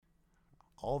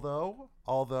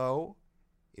Although,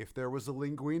 if there was a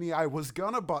linguine I was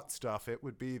gonna butt stuff, it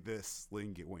would be this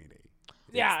linguine.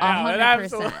 Yeah,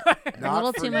 100%. A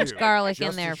little too much garlic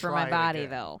Just in there to for try my it body, again.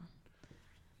 though.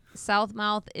 South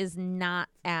mouth is not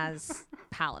as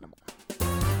palatable.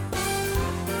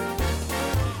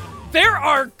 There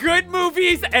are good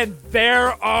movies and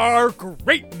there are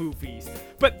great movies.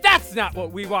 But that's not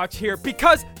what we watch here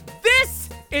because this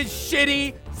is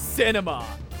shitty cinema.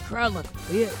 Cry like a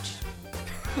bitch.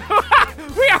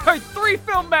 We are three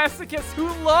film masochists who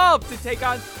love to take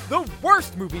on the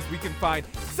worst movies we can find,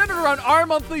 centered around our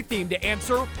monthly theme to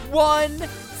answer one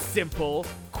simple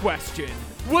question.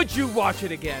 Would you watch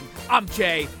it again? I'm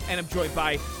Jay, and I'm joined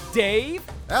by Dave,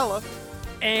 Ella.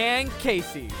 and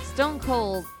Casey. Stone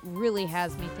Cold really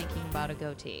has me thinking about a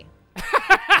goatee.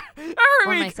 Every For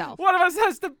week, myself. one of us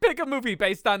has to pick a movie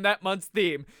based on that month's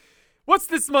theme. What's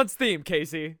this month's theme,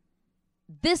 Casey?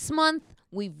 This month,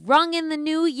 we've rung in the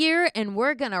new year, and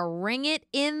we're going to ring it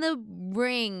in the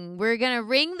ring. We're going to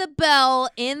ring the bell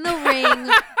in the ring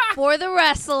for the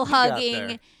wrestle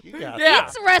hugging. You got Yeah.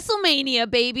 It's WrestleMania,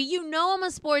 baby. You know I'm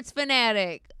a sports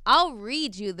fanatic. I'll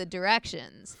read you the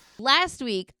directions. Last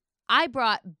week, I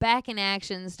brought Back in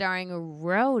Action starring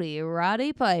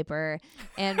Roddy Piper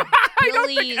and don't think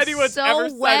Billy anyone's ever So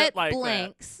said Wet it like that.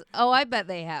 Blanks. Oh, I bet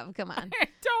they have. Come on. I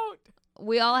don't.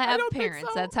 We all have don't think parents.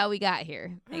 so. That's how we got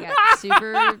here. I got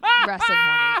super wrestling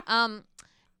horny.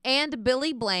 And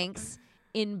Billy Blanks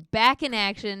in Back in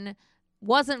Action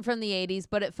wasn't from the 80s,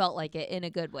 but it felt like it in a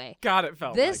good way. God, it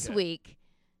felt This like it. week,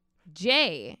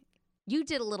 Jay, you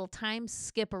did a little time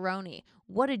skip-a-roni.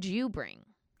 What did you bring?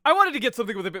 I wanted to get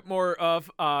something with a bit more of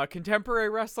contemporary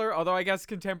wrestler, although I guess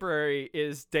contemporary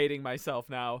is dating myself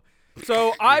now.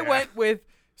 So I Yeah. went with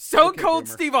Stone Okay, Cold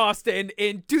boomer. Steve Austin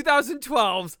in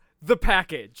 2012's The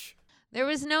Package. There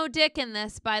was no dick in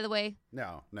this, by the way.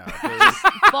 No. The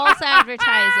False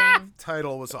advertising.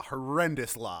 title was a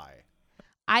horrendous lie.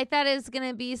 I thought it was going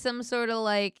to be some sort of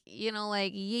like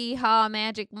Yeehaw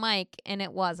Magic Mike, and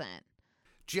it wasn't.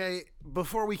 Jay,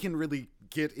 before we can really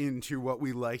get into what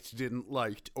we liked, didn't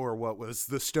liked, or what was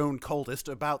the stone coldest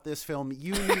about this film,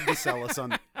 you need to sell us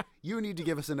on. You need to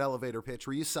give us an elevator pitch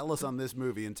where you sell us on this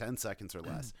movie in 10 seconds or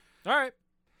less. All right.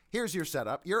 Here's your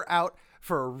setup. You're out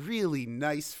for a really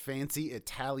nice, fancy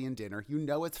Italian dinner. You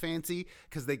know it's fancy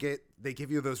because they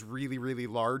give you those really, really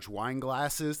large wine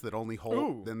glasses that only hold.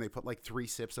 Ooh. Then they put like 3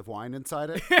 sips of wine inside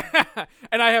it.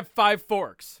 And I have 5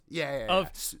 forks Yeah. of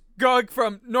going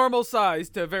from normal size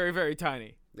to very, very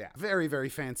tiny. Yeah, very, very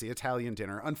fancy Italian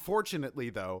dinner. Unfortunately,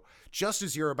 though, just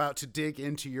as you're about to dig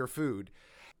into your food,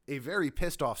 a very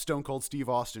pissed off Stone Cold Steve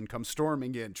Austin comes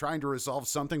storming in, trying to resolve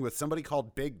something with somebody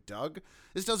called Big Doug.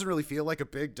 This doesn't really feel like a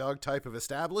Big Doug type of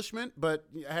establishment, but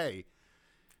hey,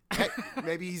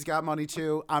 maybe he's got money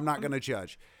too. I'm not going to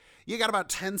judge. You got about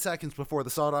 10 seconds before the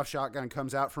sawed-off shotgun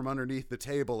comes out from underneath the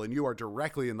table and you are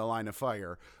directly in the line of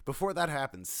fire. Before that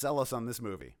happens, sell us on this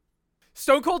movie.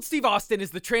 Stone Cold Steve Austin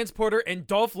is the transporter in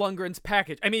Dolph Lundgren's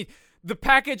package. I mean, the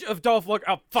package of Dolph Lundgren.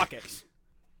 Oh, fuck it.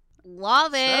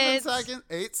 Love 7 it. seconds,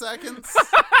 8 seconds.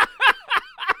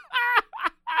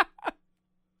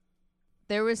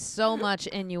 There was so much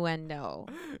innuendo.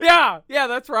 Yeah,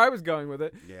 that's where I was going with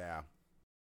it. Yeah.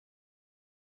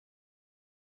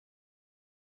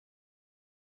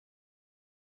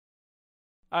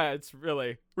 It's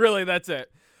really, that's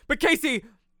it. But Casey,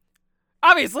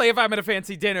 obviously, if I'm at a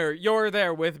fancy dinner, you're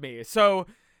there with me. So,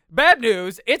 bad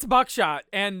news, it's buckshot,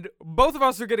 and both of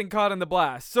us are getting caught in the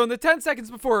blast. So in the 10 seconds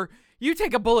before you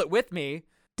take a bullet with me,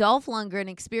 Dolph Lundgren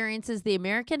experiences the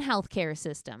American healthcare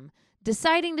system.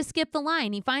 Deciding to skip the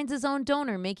line, he finds his own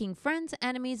donor, making friends,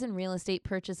 enemies, and real estate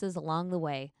purchases along the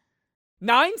way.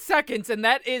 9 seconds, and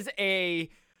that is a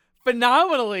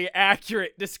phenomenally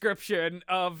accurate description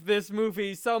of this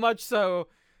movie, so much so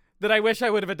that I wish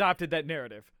I would have adopted that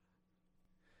narrative.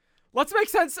 Let's make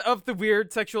sense of the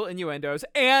weird sexual innuendos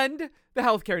and the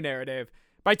healthcare narrative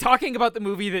by talking about the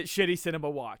movie that Shitty Cinema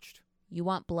watched. You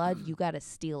want blood, you gotta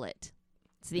steal it.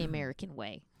 It's the American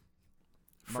way.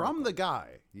 From the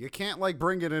guy. You can't,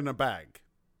 bring it in a bag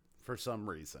for some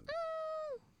reason.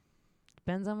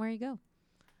 Depends on where you go.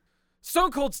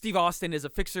 Stone Cold Steve Austin is a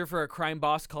fixer for a crime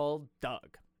boss called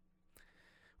Doug,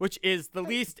 which is the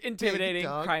least intimidating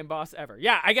Doug. crime boss ever.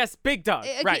 Yeah, I guess Big Doug,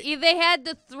 Okay, right. they had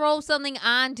to throw something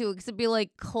onto it because it'd be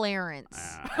like Clarence.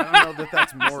 I don't know that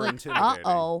that's more intimidating.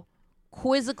 Uh-oh.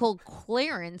 Quizzical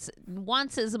Clarence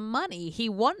wants his money. He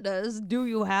wonders, do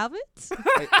you have it?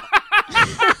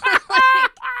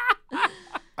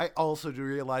 I also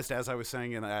realized as I was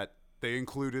saying that they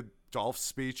included Dolph's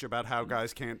speech about how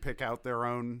guys can't pick out their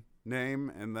own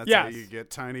name, and that's how Yes. you get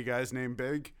tiny guys named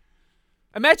Big.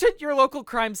 Imagine your local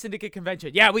crime syndicate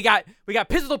convention. Yeah, we got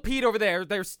Pistol Pete over there.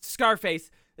 There's Scarface.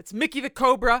 It's Mickey the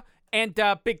Cobra and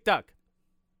Big Doug.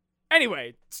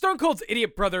 Anyway, Stone Cold's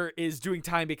idiot brother is doing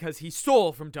time because he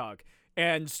stole from Doug.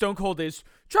 And Stone Cold is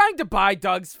trying to buy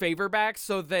Doug's favor back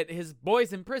so that his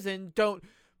boys in prison don't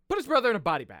put his brother in a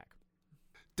body bag.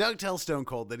 Doug tells Stone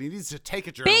Cold that he needs to take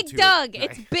a journal Big to Doug.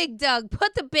 It's Big Doug.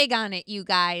 Put the big on it, you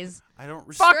guys. I don't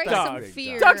Fuck respect Doug. Some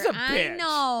fear. Doug's a bitch. I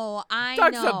know.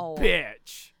 Doug's a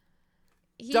bitch.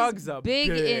 He's Doug's a big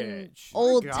bitch. in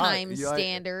old God, time you-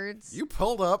 standards. You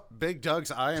pulled up Big Doug's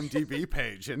IMDb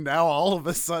page, and now all of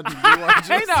a sudden you are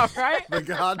just I know, right? the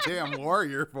goddamn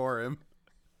warrior for him.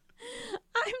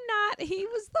 I'm not. He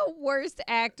was the worst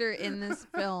actor in this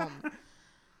film.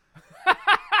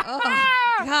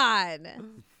 Oh, God.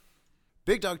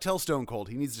 Big Doug tells Stone Cold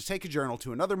he needs to take a journal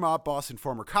to another mob boss and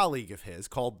former colleague of his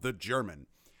called the German.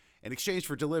 In exchange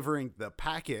for delivering the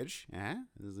package,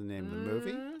 this is the name of the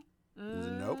movie, this is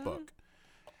a notebook,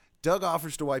 Doug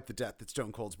offers to wipe the debt that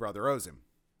Stone Cold's brother owes him.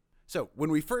 So,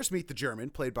 when we first meet the German,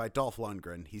 played by Dolph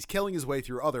Lundgren, he's killing his way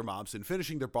through other mobs and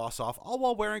finishing their boss off, all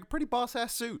while wearing a pretty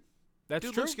boss-ass suit. That's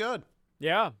Dude true. looks good.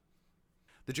 Yeah.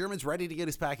 The German's ready to get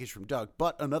his package from Doug,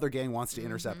 but another gang wants to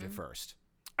intercept it first.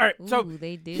 All right, so Ooh,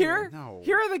 they do. here No.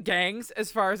 are the gangs,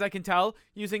 as far as I can tell,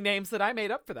 using names that I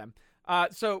made up for them.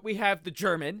 So we have the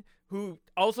German, who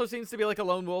also seems to be like a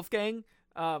lone wolf gang,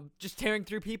 just tearing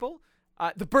through people.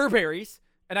 The Burberrys,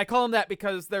 and I call them that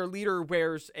because their leader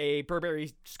wears a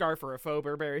Burberry scarf or a faux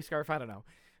Burberry scarf. I don't know.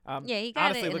 Yeah, he got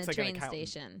honestly it in looks a like an train accountant.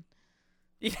 station.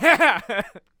 Yeah.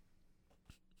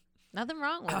 Nothing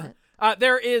wrong with it.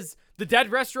 There is the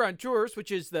Dead Restaurateurs,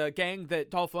 which is the gang that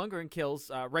Dolph Lundgren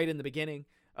kills right in the beginning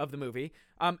of the movie.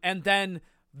 And then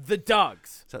the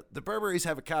Dougs. So the Burberrys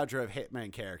have a cadre of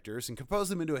hitman characters and compose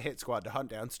them into a hit squad to hunt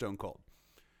down Stone Cold.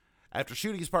 After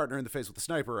shooting his partner in the face with a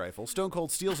sniper rifle, Stone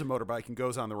Cold steals a motorbike and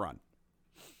goes on the run.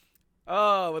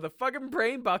 Oh, with a fucking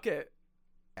brain bucket.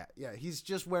 Yeah, he's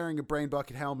just wearing a brain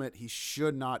bucket helmet. He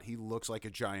should not. He looks like a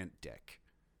giant dick.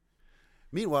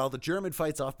 Meanwhile, the German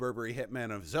fights off Burberry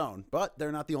hitmen of his own, but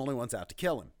they're not the only ones out to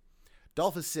kill him.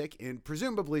 Dolph is sick and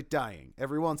presumably dying.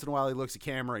 Every once in a while, he looks at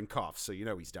camera and coughs, so you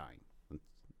know he's dying.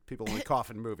 People only cough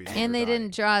in movies. when And they're they dying.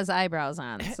 didn't draw his eyebrows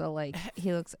on, so like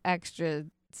he looks extra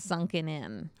sunken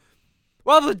in.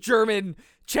 While the German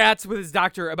chats with his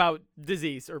doctor about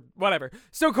disease or whatever,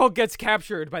 Stone Cold gets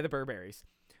captured by the Burberrys.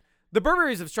 The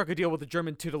Burberrys have struck a deal with the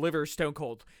German to deliver Stone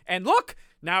Cold. And look,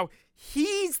 now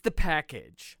he's the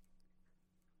package.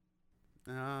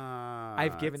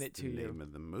 I've given that's it to the you. name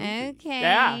of the movie.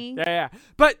 Okay. Yeah.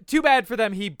 But too bad for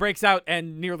them, he breaks out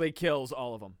and nearly kills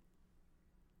all of them.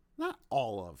 Not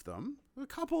all of them. A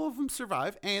couple of them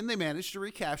survive, and they manage to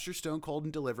recapture Stone Cold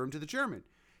and deliver him to the German.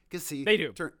 Because see, They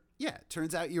do.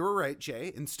 Turns out you were right,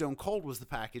 Jay, and Stone Cold was the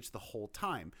package the whole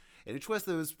time. And a twist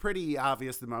that was pretty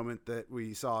obvious the moment that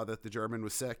we saw that the German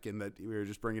was sick and that we were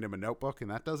just bringing him a notebook,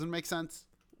 and that doesn't make sense.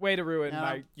 Way to ruin Yeah.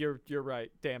 my. You're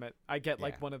right. Damn it. I get Yeah.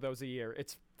 like one of those a year.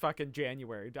 It's fucking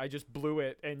January. I just blew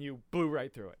it, and you blew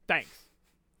right through it. Thanks.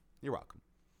 You're welcome.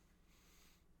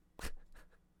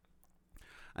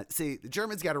 See, the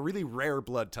German's got a really rare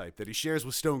blood type that he shares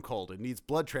with Stone Cold and needs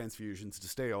blood transfusions to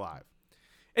stay alive.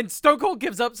 And Stone Cold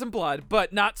gives up some blood,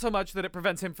 but not so much that it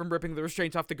prevents him from ripping the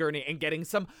restraints off the gurney and getting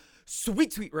some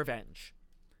sweet, sweet revenge.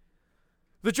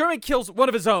 The German kills one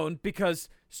of his own because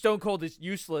Stone Cold is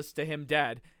useless to him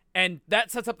dead, and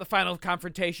that sets up the final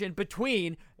confrontation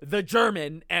between the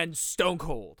German and Stone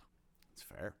Cold. It's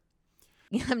fair.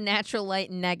 I'm natural light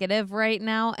negative right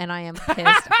now, and I am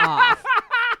pissed off.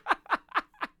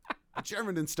 The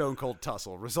German and Stone Cold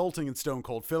tussle, resulting in Stone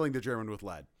Cold filling the German with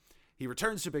lead. He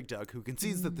returns to Big Doug, who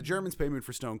concedes that the German's payment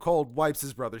for Stone Cold wipes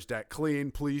his brother's debt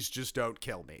clean. Please just don't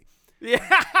kill me. Yeah,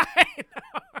 I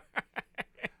know.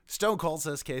 Stone Cold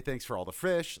says, "Okay, thanks for all the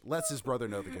fish," lets his brother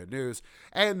know the good news,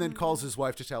 and then calls his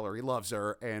wife to tell her he loves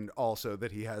her and also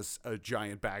that he has a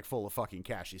giant bag full of fucking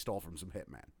cash he stole from some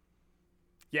hitman.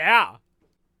 Yeah.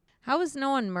 How has no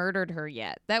one murdered her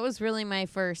yet? That was really my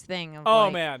first thing. Of Oh,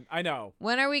 like, man. I know.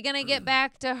 when are we going to get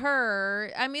back to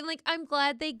her? I mean, like, I'm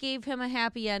glad they gave him a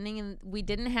happy ending and we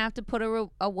didn't have to put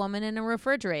a woman in a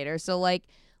refrigerator. So, like,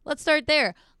 let's start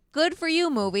there. Good for you,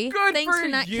 movie. Good Thanks for for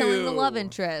not killing the love you.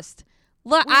 interest.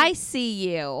 Look, I see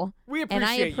you. We And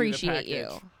I appreciate appreciate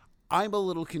you. I'm a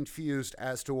little confused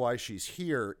as to why she's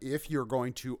here if you're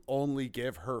going to only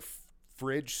give her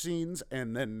fridge scenes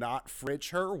and then not fridge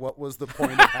her. What was the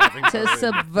point of having her To in the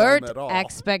film subvert at all?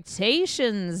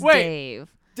 expectations, Wait.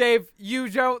 Dave. Dave, you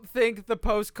don't think the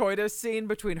post-coitus scene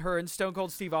between her and Stone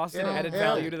Cold Steve Austin added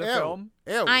value to the film?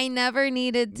 Ew. I never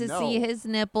needed to see No. his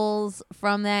nipples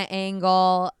from that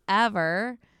angle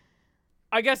ever.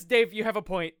 I guess, Dave, you have a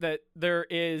point that there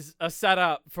is a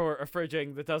setup for a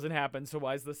fridging that doesn't happen, so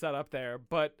why is the setup there?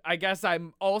 But I guess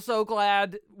I'm also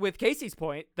glad, with Casey's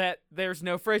point, that there's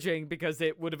no fridging because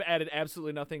it would have added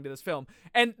absolutely nothing to this film.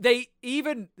 And they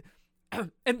even...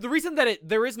 and the reason that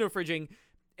there is no fridging,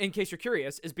 in case you're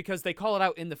curious, is because they call it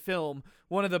out in the film.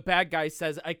 One of the bad guys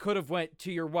says, I could have went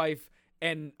to your wife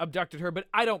and abducted her, but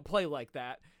I don't play like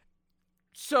that.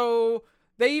 So...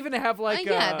 they even have like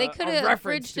they could have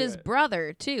fridged his it.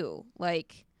 brother too.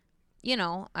 Like, you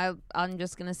know, I'm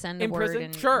just gonna send a In word prison?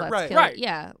 and Sure, let's right, kill, right.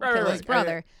 yeah, Right, kill right, his right.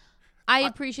 brother. I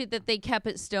appreciate that they kept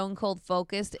it stone cold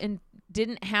focused and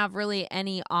didn't have really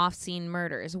any off-scene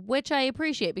murders, which I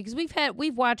appreciate because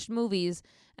we've watched movies,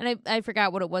 and I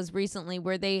forgot what it was recently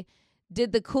where they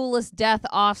did the coolest death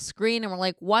off screen and we're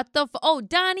like, what the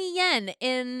Donnie Yen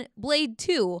in Blade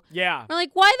 2. Yeah. We're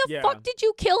like, why the Yeah. fuck did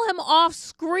you kill him off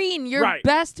screen? Your Right.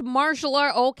 best martial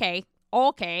art. Okay.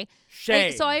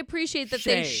 Shame. So I appreciate that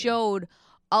they Shame. showed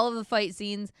all of the fight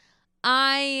scenes.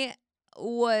 I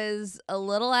was a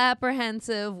little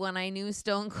apprehensive when I knew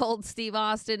Stone Cold Steve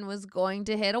Austin was going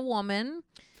to hit a woman.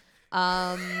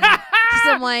 'Cause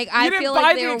I'm like, I didn't feel buy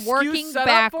like the they were excuse working set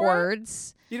up for it?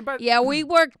 backwards. You didn't buy- Yeah, we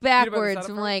worked buy the backwards. setup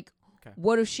I'm for it? like, Okay.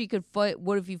 what if she could fight?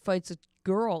 What if he fights a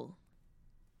girl?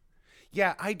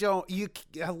 Yeah, I don't.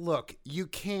 Look, you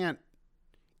can't.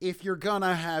 If you're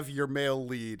gonna have your male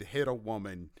lead hit a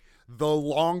woman, the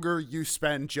longer you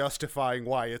spend justifying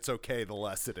why it's okay, the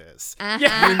less it is.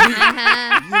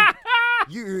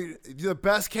 The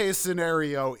best case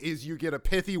scenario is you get a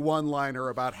pithy one-liner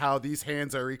about how these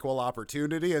hands are equal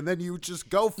opportunity, and then you just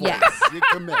go for Yes. it. You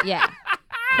commit. Yeah,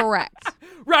 correct.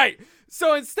 Right.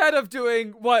 So instead of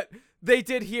doing what they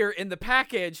did here in the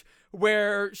package,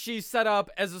 where she's set up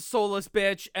as a soulless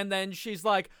bitch, and then she's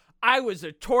like, I was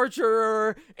a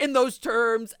torturer in those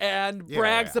terms, and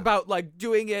brags about like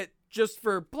doing it just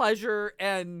for pleasure,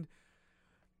 and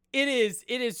it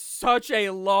is such a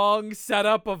long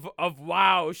setup of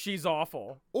wow, she's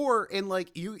awful. Or in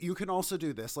like you can also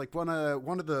do this. Like one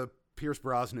of the Pierce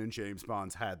Brosnan James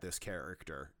Bonds had this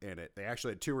character in it. They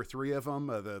actually had 2 or 3 of them,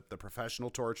 the professional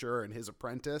torturer and his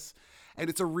apprentice. And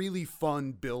it's a really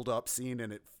fun build-up scene,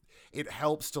 and it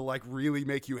helps to like really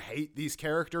make you hate these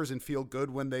characters and feel good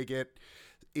when they get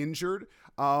injured.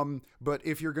 But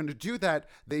if you're going to do that,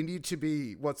 they need to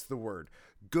be, what's the word?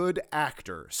 Good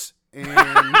actors. And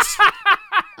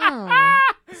Oh,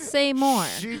 say more.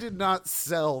 she did not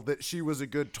sell that she was a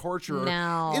good torturer.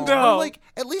 No. No. Like,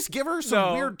 at least give her some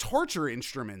No. weird torture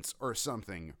instruments or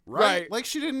something, right? Right. Like,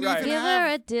 she didn't Right. even Give have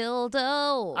her a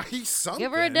dildo. something.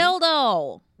 Give her a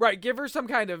dildo. Right, give her some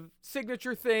kind of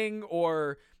signature thing,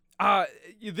 or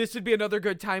this would be another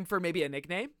good time for maybe a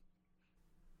nickname.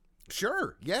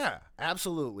 Sure, yeah,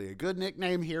 absolutely. A good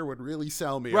nickname here would really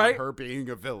sell me Right. on her being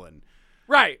a villain.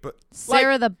 Right. But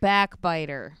Sarah the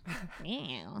Backbiter.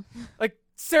 Yeah. Like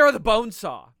Sarah the Bone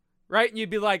Saw, right? And you'd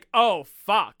be like, oh,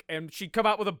 fuck. And she'd come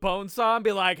out with a bone saw and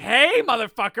be like, hey,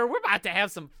 motherfucker, we're about to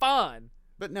have some fun.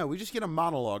 But no, we just get a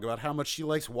monologue about how much she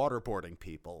likes waterboarding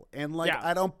people. And, like, Yeah.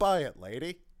 I don't buy it,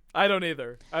 lady. I don't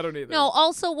either. No,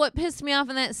 also what pissed me off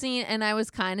in that scene, and I was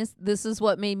this is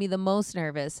what made me the most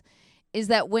nervous, is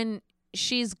that when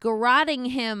she's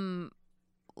garroting him,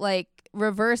 like,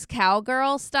 reverse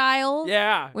cowgirl style.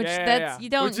 Yeah. Which yeah, that's yeah. you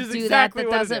don't Which is do exactly that.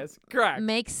 what That it doesn't is. Correct.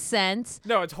 make sense.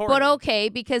 No, it's horrible. But okay,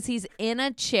 because he's in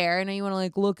a chair and you want to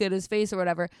like look at his face or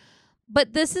whatever.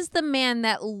 But this is the man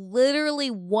that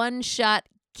literally one shot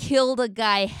killed a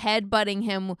guy headbutting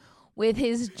him with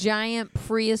his giant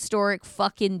prehistoric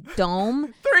fucking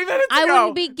dome. 3 minutes ago. I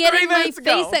wouldn't be 3 getting my minutes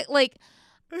face ago. that like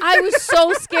I was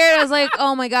so scared. I was like,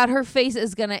 oh my God, her face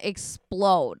is going to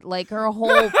explode. Like her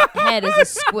whole head is a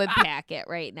squib packet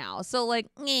right now. So like,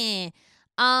 they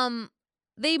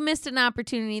missed an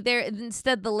opportunity there.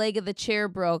 Instead, the leg of the chair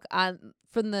broke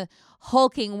from the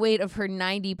hulking weight of her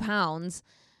 90 pounds.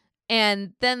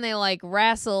 And then they like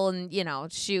wrestle and,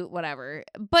 shoot, whatever.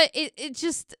 But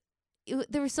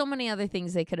there were so many other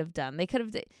things they could have done. They could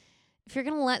have, if you're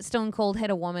going to let Stone Cold hit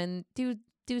a woman, do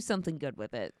something good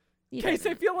with it. Case,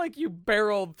 I feel like you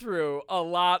barreled through a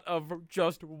lot of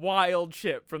just wild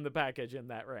shit from the package in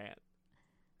that rant.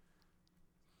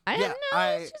 I Yeah,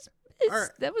 don't know.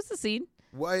 That was the scene.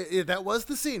 Well, that was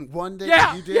the scene. One day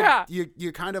you did. Yeah.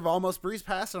 You kind of almost breezed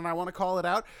past it, and I want to call it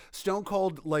out. Stone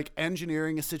Cold, like,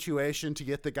 engineering a situation to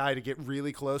get the guy to get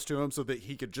really close to him so that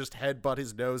he could just headbutt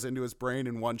his nose into his brain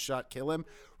and one shot kill him.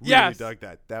 Really dug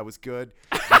that. That was good.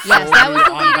 Yes, that was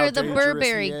the leader of the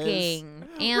Burberry Gang,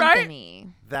 Anthony.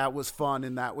 Right? That was fun,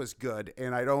 and that was good.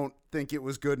 And I don't think it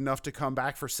was good enough to come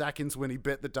back for seconds when he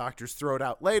bit the doctor's throat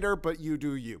out later, but you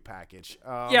do you, package.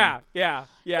 Yeah.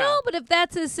 No, but if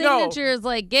that's his signature, is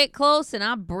like, get close and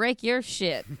I'll break your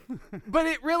shit. But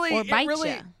it really, or bite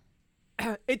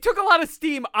ya. It took a lot of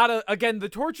steam out of, again, the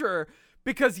torturer,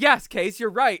 because yes, Case, you're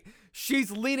right.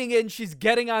 She's leaning in, she's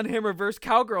getting on him reverse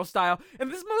cowgirl style, and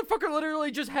this motherfucker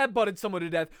literally just headbutted someone to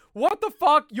death. What the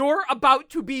fuck? You're about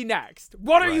to be next.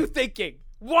 What are you thinking?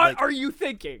 What are you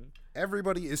thinking?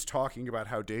 Everybody is talking about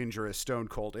how dangerous Stone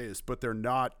Cold is, but they're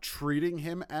not treating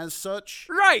him as such.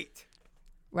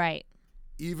 Right.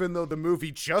 Even though the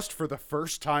movie, just for the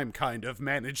first time, kind of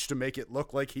managed to make it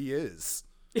look like he is.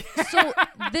 So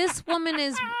this woman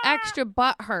is extra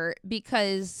butthurt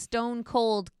because Stone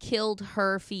Cold killed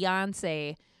her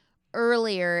fiance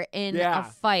earlier in a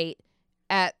fight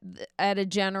at a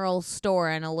general store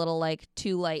in a little, like,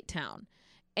 2-light town.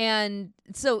 And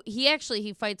so he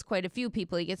fights quite a few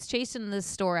people. He gets chased into this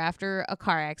store after a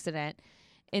car accident.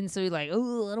 And so he's like,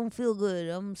 oh, I don't feel good.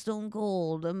 I'm stone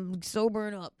cold. I'm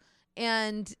sobering up.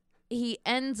 And he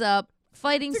ends up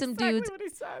fighting some dudes. What he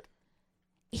said.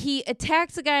 He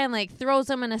attacks a guy and, like, throws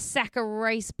him in a sack of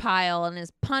rice pile and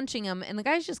is punching him. And the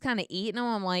guy's just kind of eating him.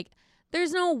 I'm like,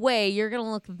 there's no way you're going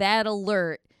to look that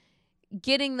alert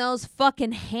getting those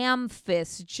fucking ham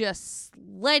fists just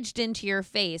sledged into your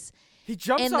face. He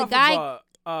jumps and off the guy,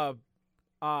 of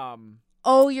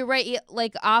oh, you're right.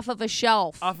 Like, off of a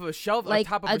shelf. off of a shelf,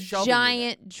 like on top of a shelf.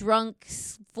 Giant drunk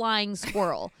flying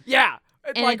squirrel. Yeah.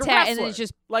 And, like a wrestler. and it's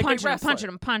just like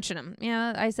punching him.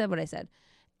 Yeah, I said what I said.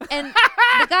 And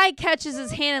the guy catches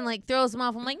his hand and, like, throws him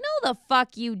off. I'm like, no, the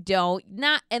fuck you don't.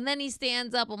 Not. And then he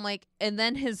stands up. I'm like, and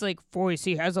then his, like, voice.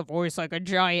 He has a voice like a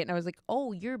giant. And I was like,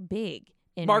 oh, you're big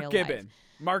in Mark real Gibbon. life.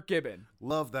 Mark Gibbon.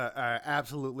 Love that. I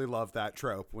absolutely love that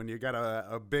trope. When you got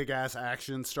a big-ass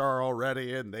action star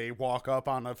already and they walk up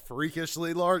on a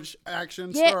freakishly large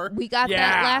action star. We got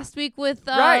that last week with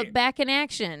Back in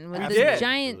Action with the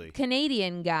giant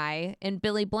Canadian guy and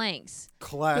Billy Blanks.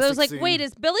 Classic. I was like, scene. wait,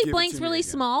 is Billy Give it Blanks to me really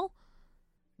again. small?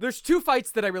 There's two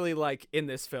fights that I really like in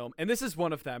this film, and this is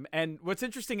one of them. And what's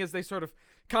interesting is they sort of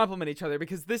complement each other,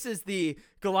 because this is the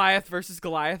Goliath versus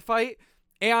Goliath fight,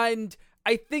 and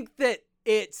I think that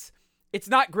it's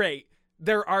not great.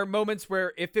 There are moments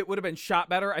where if it would have been shot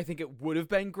better, I think it would have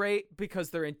been great, because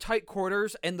they're in tight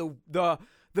quarters, and the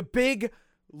big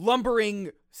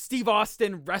lumbering Steve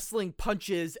Austin wrestling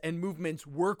punches and movements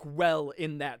work well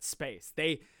in that space.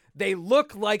 They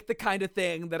look like the kind of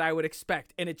thing that I would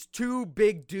expect, and it's two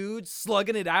big dudes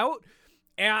slugging it out,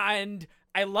 and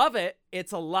I love it.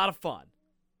 It's a lot of fun.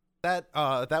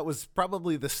 That was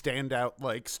probably the standout,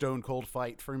 like, Stone Cold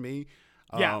fight for me.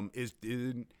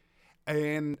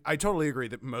 And I totally agree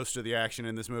that most of the action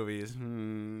in this movie is.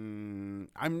 I'm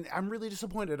really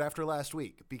disappointed after last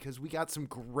week, because we got some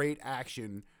great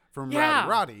action from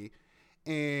Roddy,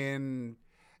 and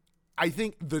I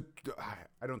think the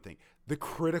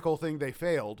critical thing they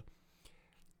failed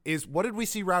is, what did we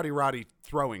see Roddy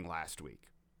throwing last week?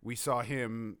 We saw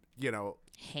him,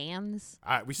 hands.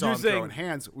 We saw him throwing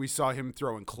hands. We saw him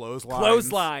throwing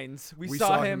clotheslines. We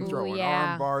saw him throwing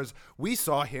arm bars. We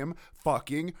saw him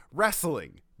fucking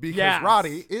wrestling, because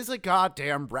Roddy is a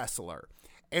goddamn wrestler.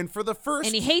 And for the first...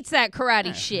 And he hates that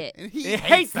karate shit. And he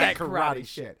hates that karate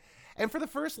shit. And for the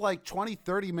first, 20,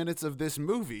 30 minutes of this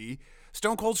movie,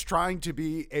 Stone Cold's trying to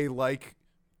be a,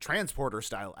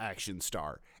 transporter-style action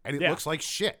star. And it looks like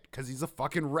shit, because he's a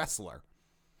fucking wrestler.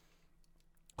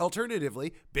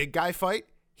 Alternatively, big guy fight,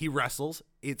 he wrestles,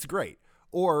 it's great.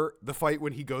 Or the fight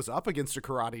when he goes up against a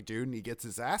karate dude and he gets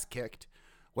his ass kicked.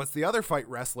 What's the other fight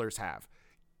wrestlers have?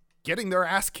 Getting their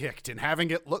ass kicked and having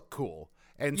it look cool.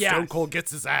 And Stone Cold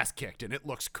gets his ass kicked and it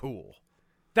looks cool.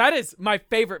 That is my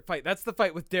favorite fight. That's the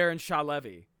fight with Darren Shaw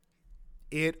Levy.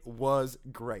 It was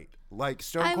great.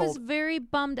 Stone Cold. I was very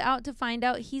bummed out to find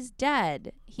out he's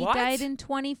dead. He died in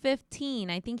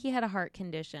 2015. I think he had a heart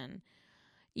condition.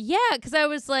 Yeah, because I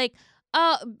was like,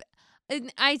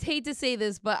 I hate to say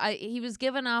this, but he was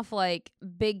giving off,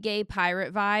 big gay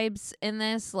pirate vibes in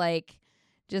this,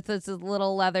 just this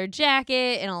little leather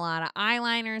jacket and a lot of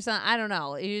eyeliner or something. I don't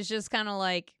know. He was just kind of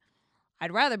like,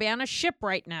 I'd rather be on a ship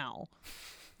right now.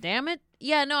 Damn it.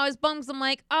 Yeah, no, I was bummed. I'm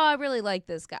like, oh, I really like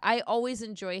this guy. I always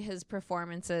enjoy his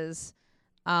performances.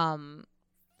 I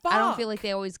don't feel like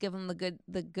they always give him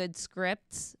the good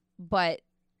scripts, but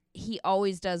he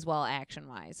always does well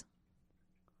action-wise.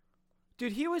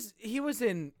 Dude, he was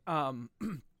in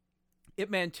Ip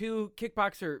Man 2,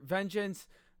 Kickboxer Vengeance,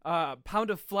 Pound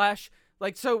of Flesh.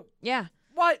 Like, so Yeah.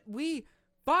 what?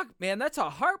 Fuck, man, that's a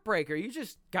heartbreaker. You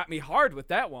just got me hard with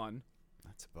that one.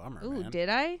 That's a bummer, Ooh, man. did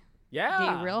I? Yeah.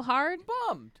 Did you real hard?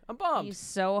 I'm bummed. He's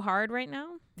so hard right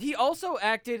now. He also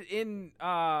acted in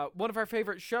one of our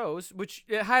favorite shows, which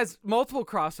it has multiple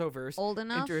crossovers. Old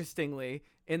enough? Interestingly,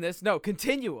 in this. No,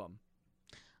 Continuum.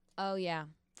 Oh, yeah.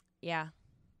 Yeah.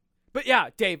 But yeah,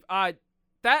 Dave,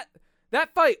 that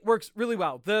fight works really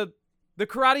well. The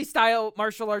karate style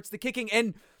martial arts, the kicking,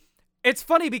 and it's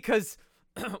funny because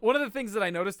one of the things that I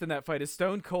noticed in that fight is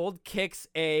Stone Cold kicks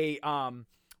a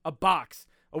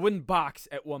wooden box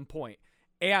at one point.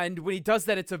 And when he does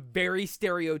that, it's a very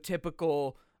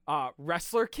stereotypical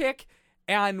wrestler kick.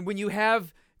 And when you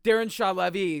have Darren Shaw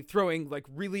Levy throwing like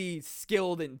really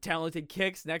skilled and talented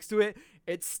kicks next to it,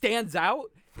 it stands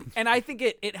out. And I think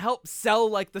it helps sell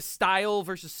like the style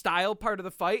versus style part of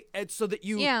the fight, and so that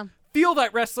you feel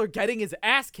that wrestler getting his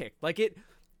ass kicked. Like, it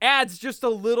adds just a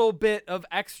little bit of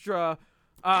extra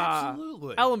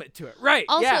element to it. Right.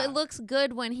 Also, yeah. it looks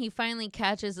good when he finally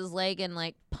catches his leg and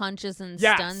like punches and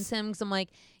Yes. stuns him. Because I'm like,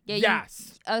 yeah,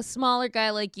 Yes. a smaller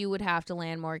guy like you would have to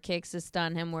land more kicks to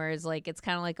stun him. Whereas like it's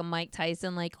kind of like a Mike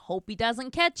Tyson, like hope he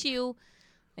doesn't catch you.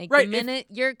 Like Right, the minute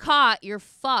you're caught, you're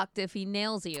fucked if he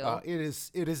nails you. It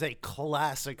is a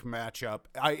classic matchup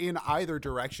in either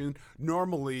direction.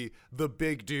 Normally, the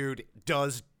big dude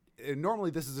does. Normally,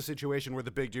 this is a situation where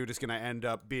the big dude is going to end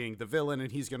up being the villain,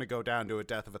 and he's going to go down to a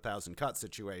death of 1,000 cuts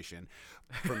situation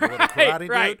from the little karate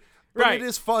dude. But it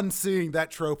is fun seeing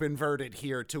that trope inverted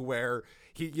here to where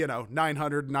he,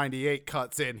 998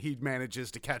 cuts in, he manages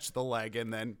to catch the leg,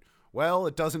 and then, well,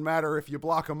 it doesn't matter if you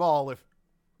block them all if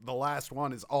the last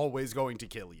one is always going to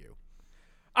kill you.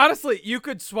 Honestly, you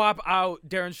could swap out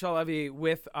Darren Shaw Levy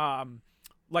with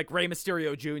like Rey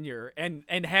Mysterio Jr.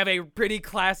 and have a pretty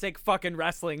classic fucking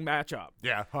wrestling matchup.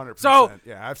 Yeah, 100%. So,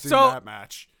 yeah, I've seen that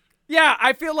match. Yeah,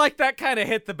 I feel like that kind of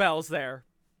hit the bells there.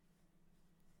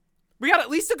 We got at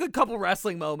least a good couple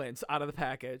wrestling moments out of the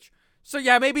package. So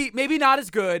yeah, maybe not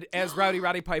as good as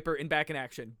Roddy Piper in Back in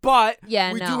Action, but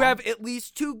we do have at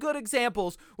least two good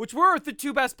examples, which were the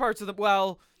two best parts of the.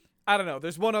 Well, I don't know.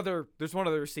 There's one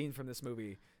other scene from this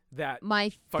movie that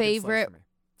my favorite.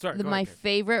 My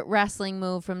favorite wrestling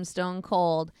move from Stone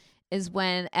Cold is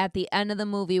when at the end of the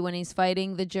movie when he's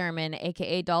fighting the German,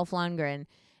 aka Dolph Lundgren,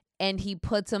 and he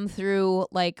puts him through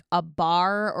like a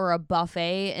bar or a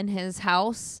buffet in his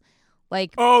house.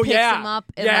 Like, picks him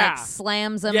up and, like,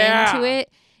 slams him into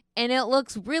it. And it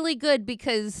looks really good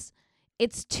because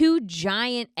it's two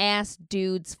giant-ass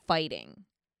dudes fighting.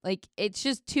 Like, it's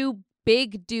just two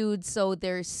big dudes, so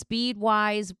they're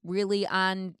speed-wise really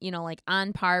on,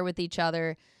 on par with each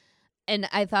other. And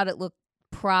I thought it looked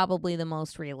probably the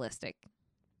most realistic.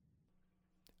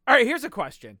 All right, here's a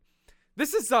question.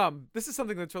 This is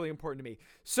something that's really important to me.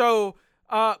 So,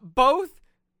 both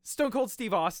Stone Cold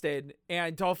Steve Austin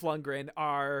and Dolph Lundgren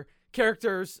are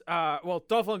characters. Dolph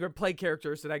Lundgren played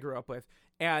characters that I grew up with,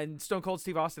 and Stone Cold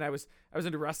Steve Austin, I was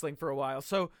into wrestling for a while.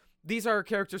 So these are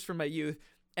characters from my youth.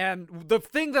 And the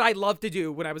thing that I loved to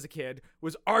do when I was a kid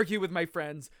was argue with my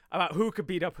friends about who could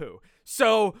beat up who.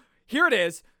 So here it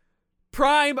is: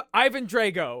 Prime Ivan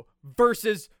Drago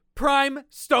versus Prime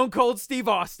Stone Cold Steve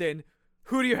Austin.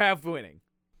 Who do you have winning?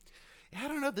 I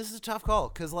don't know. This is a tough call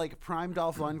because, like, Prime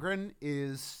Dolph Lundgren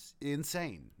is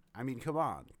insane. I mean, come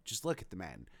on. Just look at the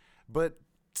man. But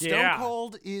Stone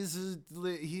Cold he's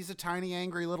a tiny,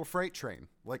 angry little freight train.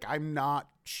 Like, I'm not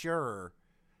sure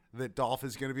that Dolph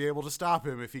is going to be able to stop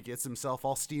him if he gets himself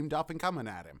all steamed up and coming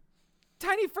at him.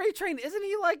 Tiny freight train, isn't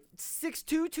he like 6'2",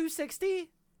 260?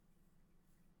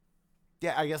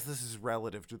 Yeah, I guess this is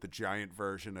relative to the giant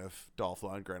version of Dolph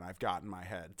Lundgren I've got in my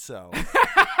head, so...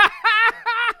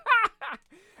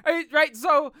 Right,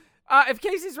 so if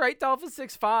Casey's right, Dolph is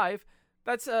 6'5".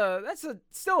 That's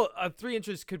still a 3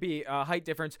 inches could be a height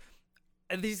difference.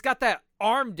 And he's got that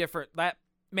arm different. That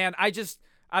man, I don't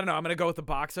know. I'm gonna go with the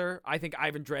boxer. I think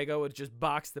Ivan Drago would just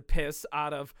box the piss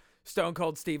out of Stone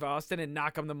Cold Steve Austin and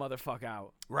knock him the motherfucker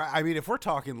out. Right. I mean, if we're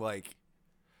talking like,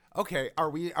 okay, are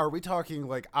we talking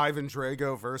like Ivan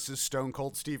Drago versus Stone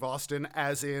Cold Steve Austin,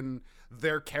 as in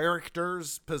their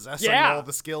characters possessing all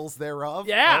the skills thereof?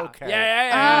 Yeah. Okay.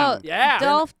 Yeah.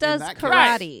 Dolph does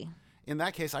karate. In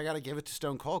that case, I got to give it to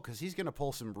Stone Cold because he's going to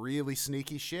pull some really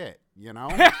sneaky shit,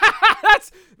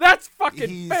 That's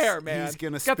fucking fair, man. He's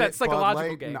going to spit that psychological Bud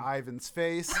Light game in Ivan's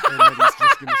face, and then he's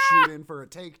just going to shoot in for a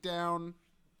takedown.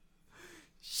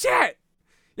 Shit.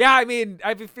 Yeah, I mean,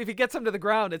 if he gets him to the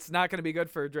ground, it's not going to be good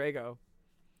for Drago.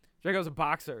 Drago's a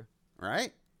boxer.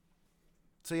 Right?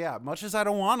 So, yeah, much as I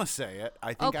don't want to say it,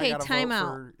 I think I got to vote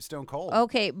for Stone Cold.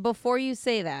 Okay, before you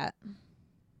say that,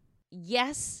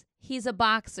 yes, he's a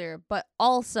boxer, but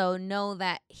also know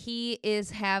that he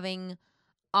is having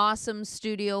awesome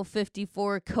Studio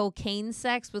 54 cocaine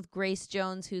sex with Grace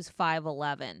Jones, who's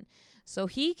 5'11". So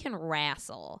he can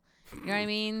wrestle. You know what I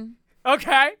mean?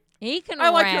 Okay. He can I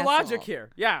like wrestle. your logic here.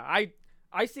 Yeah,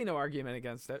 I see no argument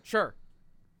against it. Sure.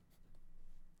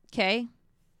 Okay.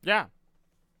 Yeah.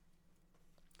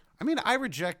 I mean, I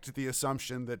reject the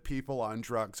assumption that people on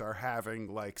drugs are having,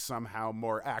 like, somehow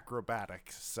more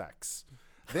acrobatic sex.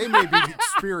 They may be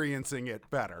experiencing it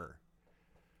better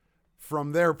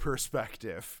from their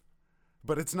perspective,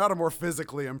 but it's not a more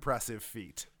physically impressive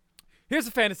feat. Here's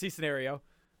a fantasy scenario.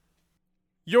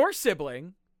 Your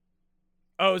sibling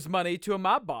owes money to a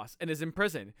mob boss and is in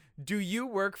prison. Do you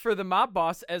work for the mob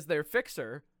boss as their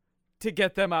fixer to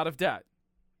get them out of debt?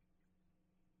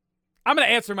 I'm going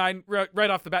to answer mine right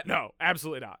off the bat. No,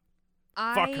 absolutely not.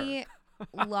 I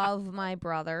love my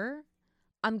brother.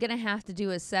 I'm going to have to do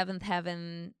a Seventh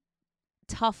Heaven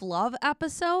tough love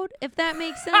episode, if that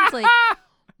makes sense. Like,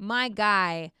 my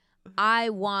guy,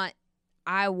 I want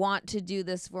to do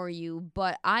this for you,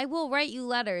 but I will write you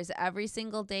letters every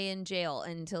single day in jail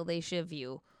until they shiv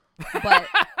you. But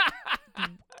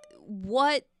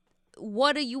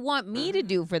what do you want me to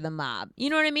do for the mob? You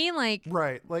know what I mean? Like,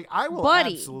 right. Like, I will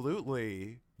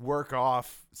absolutely work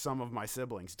off some of my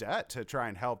siblings' debt to try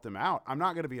and help them out. I'm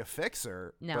not going to be a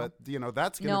fixer, but, you know,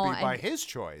 that's going to be by his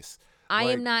choice. I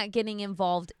am not getting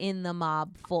involved in the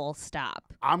mob, full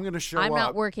stop. I'm going to show up. I'm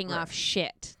not working off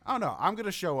shit. Oh, no. I'm going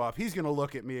to show up. He's going to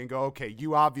look at me and go, okay,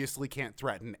 you obviously can't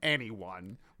threaten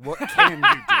anyone. What can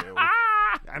you do?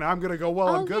 And I'm going to go, well,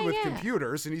 I'm good with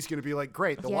computers. And he's going to be like,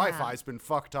 great, the Wi-Fi's been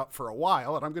fucked up for a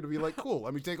while. And I'm going to be like, cool,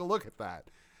 let me take a look at that.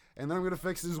 And then I'm going to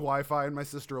fix his Wi-Fi and my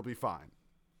sister will be fine.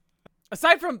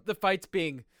 Aside from the fights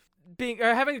being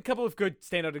having a couple of good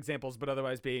standout examples, but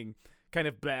otherwise being kind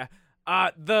of bleh,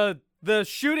 the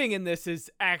shooting in this is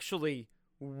actually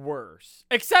worse,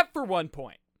 except for one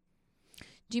point.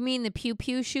 Do you mean the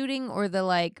pew-pew shooting or the,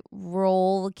 like,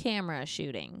 roll camera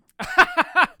shooting?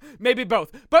 Maybe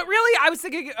both. But really, I was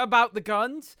thinking about the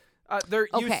guns, their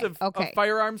use of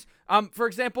firearms. For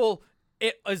example,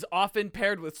 it is often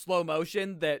paired with slow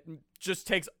motion that just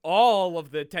takes all of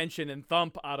the tension and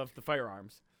thump out of the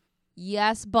firearms.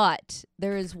 Yes, but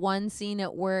there is one scene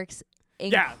it works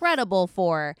incredible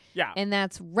for. Yeah. And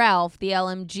that's Ralph, the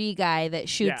LMG guy that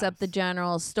shoots up the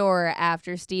general store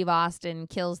after Steve Austin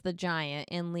kills the giant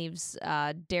and leaves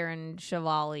Darren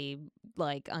Chevali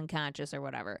like unconscious or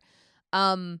whatever.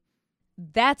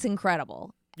 That's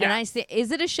incredible. Yeah. And I say,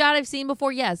 is it a shot I've seen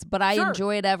before? Yes, but I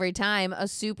enjoy it every time. A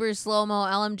super slow-mo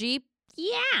LMG?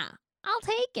 Yeah, I'll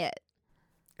take it.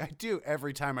 I do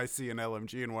every time I see an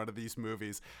LMG in one of these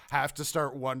movies have to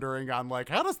start wondering on, like,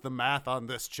 how does the math on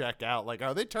this check out? Like,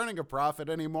 are they turning a profit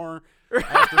anymore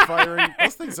after firing?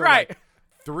 Those things are like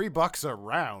 $3 a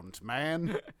round,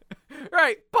 man.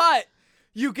 Right, but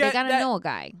you get they gotta know a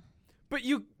guy. But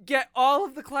you get all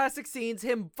of the classic scenes,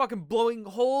 him fucking blowing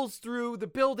holes through the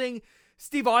building,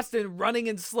 Steve Austin running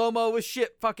in slow-mo with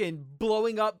shit fucking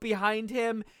blowing up behind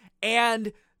him,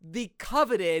 and the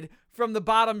coveted from the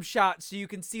bottom shot so you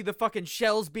can see the fucking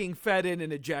shells being fed in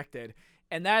and ejected.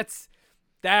 And that's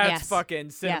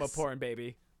fucking cinema porn,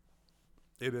 baby.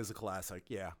 It is a classic,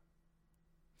 yeah.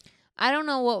 I don't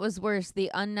know what was worse,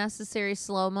 the unnecessary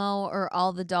slow-mo or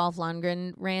all the Dolph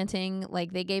Lundgren ranting.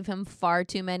 Like, they gave him far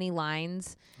too many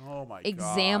lines. Oh, my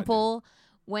God.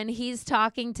 When he's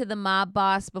talking to the mob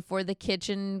boss before the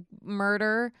kitchen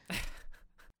murder,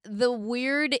 the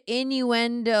weird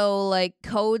innuendo, like,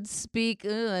 code speak,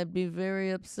 I'd be very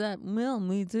upset. Well,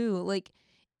 me too. Like,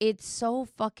 it's so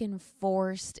fucking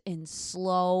forced and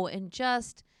slow and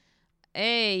just...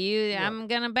 Hey, I'm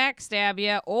going to backstab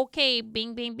you. Okay,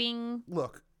 bing, bing, bing.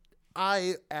 Look,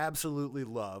 I absolutely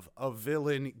love a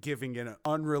villain giving an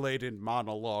unrelated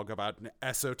monologue about an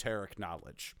esoteric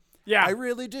knowledge. Yeah. I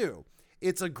really do.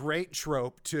 It's a great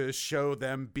trope to show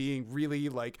them being really,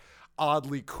 like,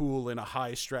 oddly cool in a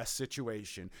high-stress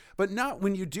situation. But not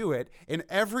when you do it in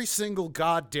every single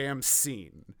goddamn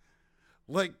scene.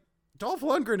 Like... Dolph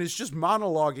Lundgren is just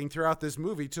monologuing throughout this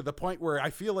movie to the point where I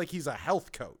feel like he's a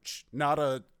health coach, not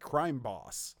a crime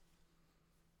boss.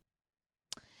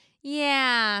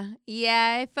 Yeah,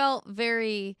 I felt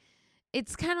very...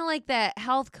 It's kind of like that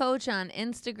health coach on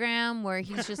Instagram where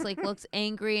he's just like looks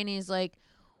angry and he's like,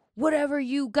 whatever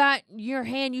you got in your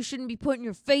hand, you shouldn't be putting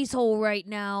your face hole right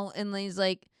now. And he's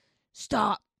like,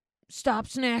 stop stop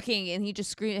snacking. And he just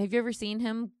screams. Have you ever seen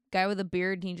him? Guy with a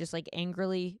beard, and he just like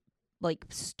angrily like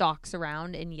stalks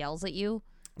around and yells at you.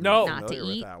 No. Not to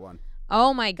Familiar eat. with that one.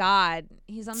 Oh my God.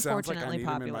 He's Sounds like I unfortunately need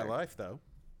popular. him in my life, though.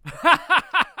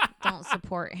 Don't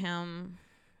support him.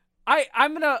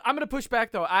 I'm gonna push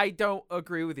back though. I don't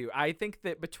agree with you. I think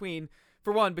that between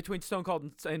Stone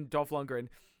Cold and Dolph Lundgren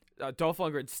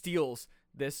steals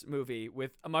this movie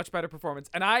with a much better performance,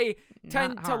 and I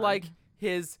tend to like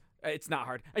his. It's not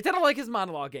hard. I tend to like his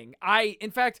monologuing.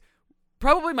 In fact,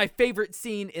 probably my favorite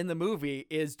scene in the movie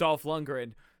is Dolph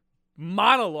Lundgren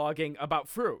monologuing about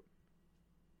fruit.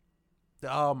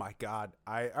 Oh my God!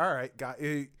 All right,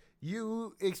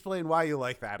 you explain why you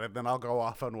like that, and then I'll go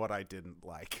off on what I didn't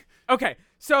like. Okay,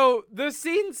 so the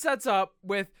scene sets up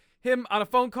with him on a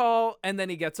phone call, and then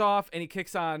he gets off and he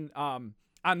kicks on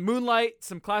Moonlight,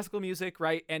 some classical music,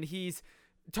 right? And he's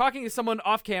talking to someone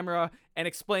off camera and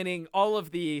explaining all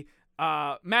of the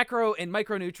macro and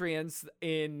micronutrients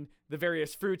in the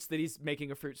various fruits that he's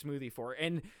making a fruit smoothie for.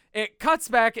 And it cuts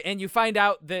back and you find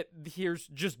out that here's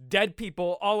just dead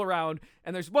people all around,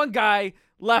 and there's one guy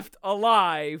left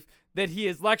alive that he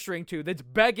is lecturing to that's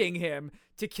begging him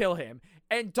to kill him.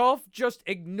 And Dolph just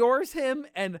ignores him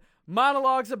and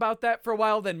monologues about that for a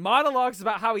while, then monologues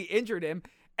about how he injured him.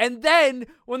 And then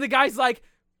when the guy's like,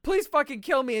 please fucking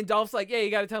kill me, and Dolph's like, yeah, you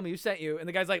gotta tell me who sent you. And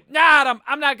the guy's like, nah,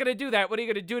 I'm not gonna do that. What are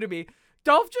you gonna do to me?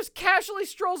 Dolph just casually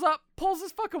strolls up, pulls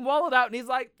his fucking wallet out, and he's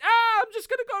like, I'm just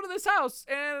gonna go to this house,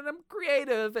 and I'm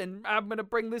creative, and I'm gonna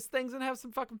bring these things and have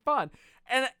some fucking fun.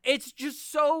 And it's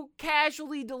just so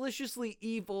casually, deliciously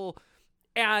evil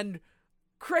and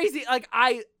crazy. Like,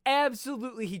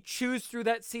 he chews through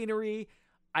that scenery.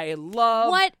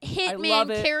 What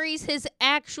hitman carries his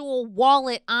actual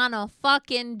wallet on a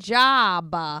fucking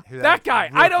job? That guy,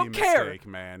 I don't care. Mistake,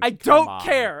 man. I Come don't on.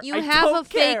 care. You I have don't a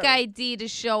fake care. ID to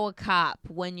show a cop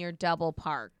when you're double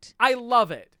parked. I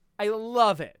love it. I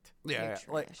love it. Yeah,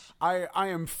 You're like trash. I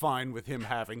am fine with him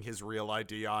having his real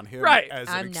ID on him Right. as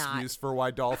an I'm not. excuse for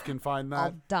why Dolph can find that.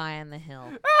 I'll die on the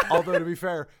hill. Although to be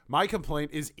fair, my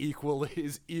complaint is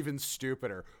even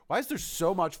stupider. Why is there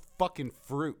so much fucking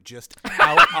fruit just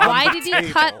out on Why the did he table?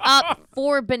 cut up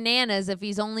 4 bananas if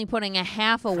he's only putting a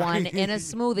half of one in a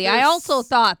smoothie? I also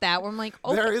thought that. Where I'm like,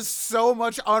 okay. There is so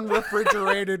much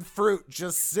unrefrigerated fruit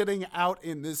just sitting out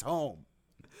in this home.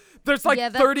 There's like yeah,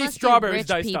 that 30 must strawberries be rich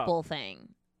diced people up. thing.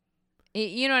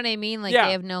 You know what I mean? Like Yeah.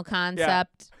 they have no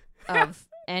concept of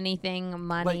anything,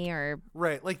 money or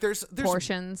Right, like there's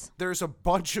portions. There's a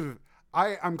bunch of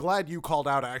I'm glad you called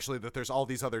out actually that there's all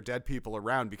these other dead people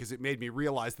around, because it made me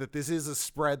realize that this is a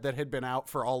spread that had been out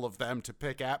for all of them to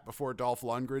pick at before Dolph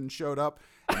Lundgren showed up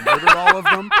and murdered all of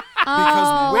them.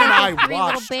 Because when I Three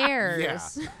Little watched,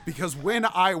 Bears. yeah, because when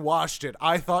I watched it,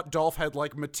 I thought Dolph had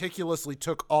like meticulously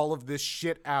took all of this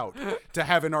shit out to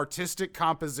have an artistic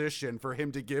composition for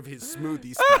him to give his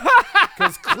smoothie speech.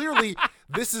 Because clearly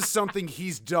this is something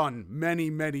he's done many,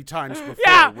 many times before,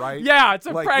 Yeah, right? yeah, it's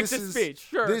a Like, practice this is- speech,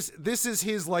 sure. This is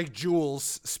his like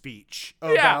Jules speech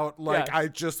Yeah, about like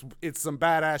yes. it's some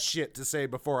badass shit to say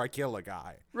before I kill a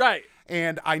guy. Right.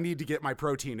 And I need to get my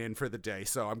protein in for the day,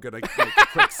 so I'm going to make a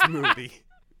quick smoothie.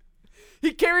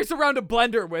 He carries around a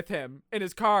blender with him in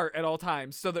his car at all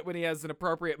times so that when he has an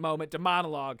appropriate moment to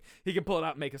monologue, he can pull it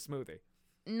out and make a smoothie.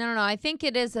 No. I think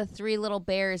it is a 3 Little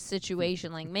Bears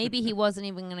situation. Like maybe he wasn't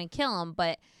even going to kill him,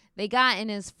 but they got in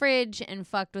his fridge and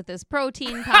fucked with his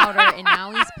protein powder, and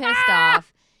now he's pissed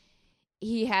off.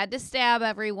 He had to stab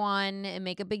everyone and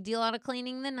make a big deal out of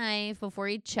cleaning the knife before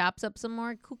he chops up some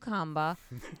more cucumber.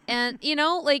 And,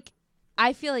 like,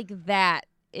 I feel like that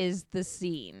is the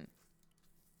scene.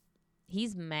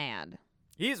 He's mad.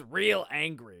 He's real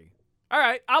angry. All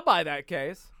right, I'll buy that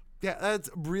case. Yeah,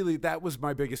 that was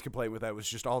my biggest complaint with that, was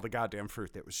just all the goddamn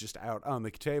fruit that was just out on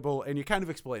the table. And you kind of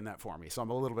explained that for me, so I'm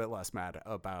a little bit less mad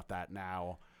about that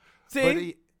now.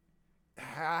 See?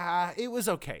 But it was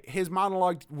okay. His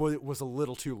monologue was a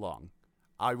little too long.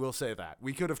 I will say that.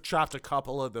 We could have chopped a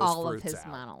couple of those All fruits of his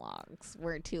out. monologues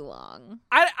were too long.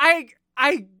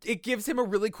 It gives him a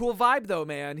really cool vibe though,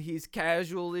 man. He's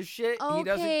casual as shit. He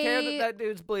doesn't care that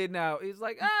dude's bleeding out. He's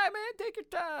like, man, take your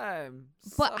time.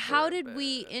 But Suffer how a did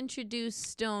we bit." introduce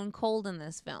Stone Cold in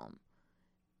this film?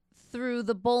 Through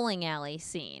the bowling alley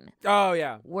scene, Oh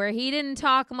yeah. where he didn't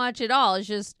talk much at all. It's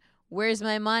just, where's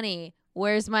my money?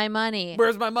 Where's my money?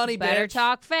 Where's my money, Better bitch?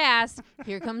 talk fast.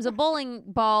 Here comes a bowling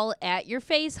ball at your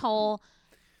face hole.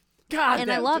 God,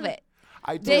 And I that love dude- it.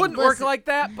 I It did. wouldn't work Listen. like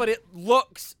that, but it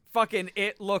looks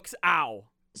ow.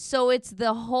 So it's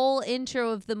the whole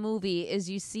intro of the movie is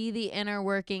you see the inner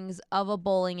workings of a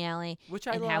bowling alley. Which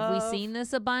I and love. have we seen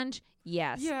this a bunch?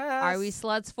 Yes. Yes. Are we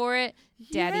sluts for it?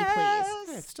 Daddy, Yes.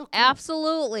 please. Yeah, it's still cool.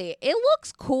 Absolutely. It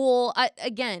looks cool.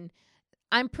 Again,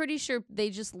 I'm pretty sure they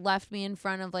just left me in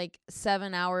front of like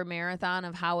 7-hour marathon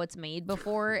of how it's made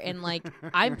before. And like,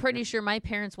 I'm pretty sure my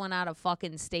parents went out of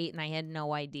fucking state and I had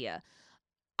no idea.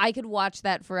 I could watch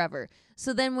that forever.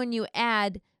 So then when you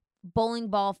add bowling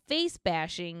ball face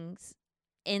bashings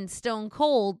in Stone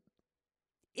Cold,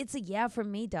 it's a yeah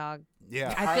from me, dog.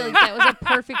 Yeah, I feel like that was a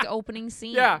perfect opening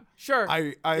scene. Yeah, sure.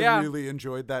 I Yeah. really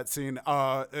enjoyed that scene.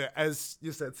 As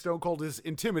you said, Stone Cold is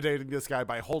intimidating this guy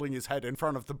by holding his head in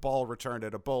front of the ball return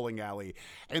at a bowling alley.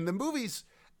 And the movie's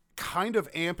kind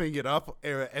of amping it up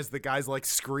as the guy's like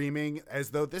screaming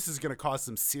as though this is going to cause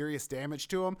some serious damage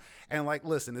to him. And like,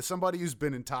 listen, as somebody who's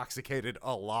been intoxicated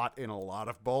a lot in a lot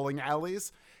of bowling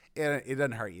alleys, it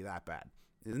doesn't hurt you that bad.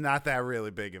 It's not that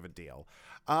really big of a deal.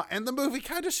 And the movie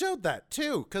kind of showed that,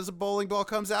 too, because a bowling ball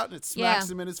comes out and it smacks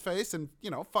him in his face and,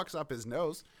 fucks up his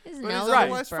nose. His but nose he's is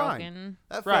otherwise broken. fine.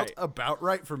 That Right. felt about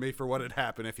right for me for what had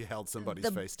happened if you held somebody's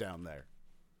face down there.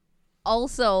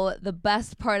 Also, the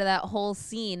best part of that whole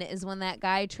scene is when that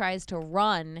guy tries to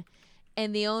run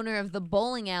and the owner of the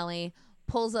bowling alley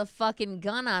pulls a fucking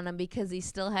gun on him because he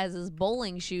still has his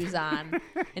bowling shoes on.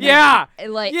 And Yeah.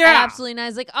 Absolutely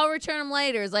nice. Like, I'll return them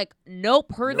later. It's like,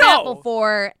 nope, heard No. that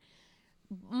before.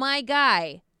 My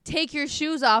guy, take your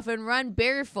shoes off and run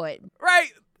barefoot.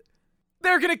 Right?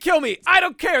 They're gonna kill me. I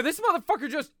don't care. This motherfucker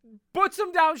just puts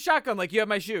him down shotgun like, you have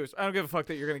my shoes. I don't give a fuck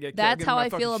that you're gonna get killed. That's Give me how my I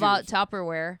fucking feel about shoes.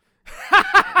 Tupperware.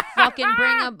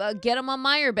 Fucking get him a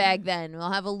Meyer bag then.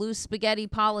 We'll have a loose spaghetti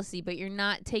policy, but you're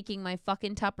not taking my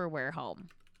fucking Tupperware home.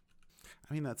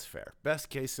 I mean, that's fair. Best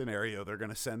case scenario, they're going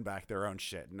to send back their own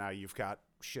shit. Now you've got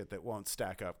shit that won't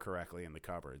stack up correctly in the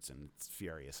cupboards, and it's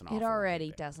furious and awful. It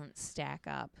already doesn't stack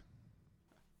up.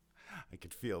 I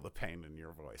could feel the pain in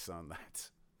your voice on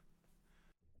that.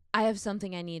 I have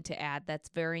something I need to add that's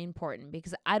very important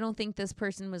because I don't think this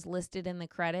person was listed in the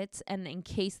credits. And in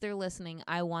case they're listening,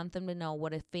 I want them to know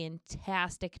what a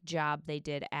fantastic job they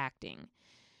did acting.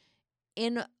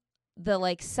 In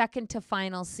the second to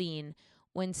final scene,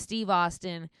 when Steve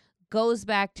Austin goes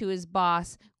back to his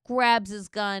boss, grabs his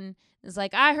gun, is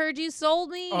like, I heard you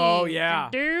sold me. Oh, yeah.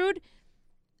 Dude.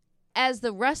 As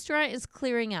the restaurant is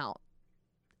clearing out,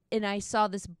 and I saw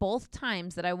this both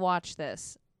times that I watched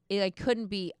this, I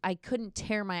couldn't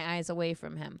tear my eyes away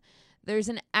from him. There's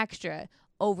an extra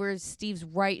over Steve's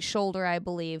right shoulder, I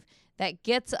believe, that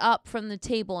gets up from the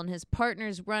table and his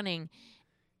partner's running,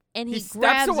 and he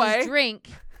grabs his drink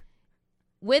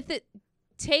with it,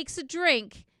 takes a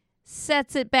drink,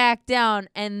 sets it back down,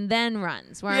 and then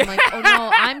runs. Where I'm like, oh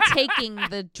no, I'm taking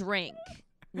the drink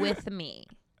with me.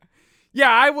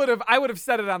 Yeah, I would have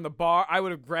set it on the bar. I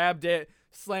would have grabbed it,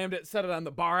 slammed it, set it on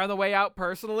the bar on the way out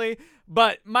personally.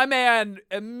 But my man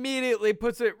immediately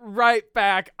puts it right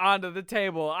back onto the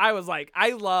table. I was like, I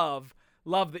love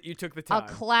that you took the time. A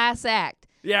class act.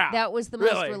 Yeah. That was the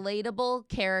really. most relatable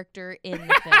character in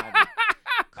the film.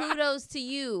 Kudos to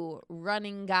you,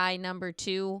 running guy number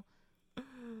 2.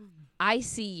 I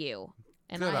see you,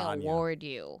 and Good I on award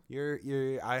you. You're.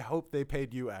 I hope they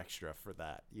paid you extra for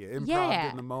that. You improv Yeah.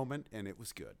 in the moment, and it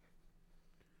was good.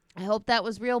 I hope that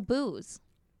was real booze.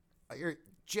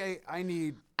 Jay,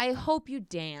 I hope you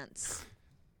dance.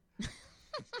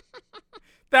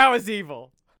 That was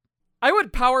evil. I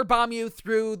would powerbomb you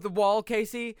through the wall,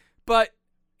 Casey, but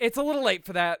it's a little late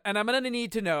for that, and I'm going to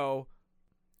need to know,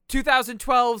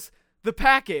 2012's The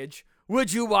Package,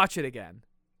 would you watch it again?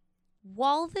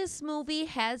 While this movie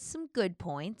has some good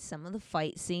points, some of the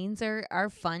fight scenes are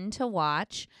fun to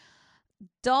watch.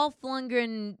 Dolph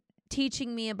Lundgren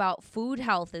teaching me about food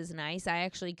health is nice. I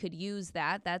actually could use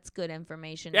that. That's good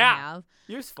information to have.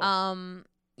 Useful.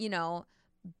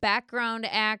 Background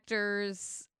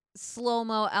actors,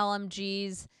 slow-mo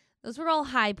LMGs, those were all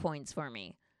high points for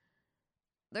me.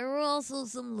 There were also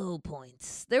some low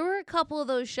points. There were a couple of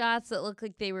those shots that looked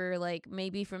like they were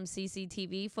maybe from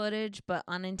CCTV footage, but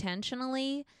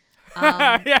unintentionally.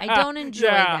 I don't enjoy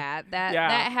that.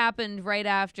 That happened right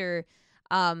after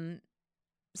Stone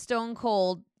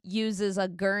Cold uses a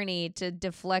gurney to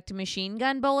deflect machine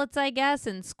gun bullets, I guess,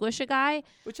 and squish a guy.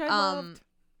 Which I loved.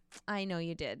 I know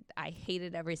you did. I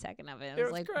hated every second of it. I was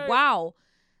like, great. wow,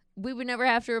 we would never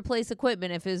have to replace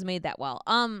equipment if it was made that well.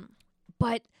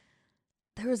 But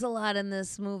there was a lot in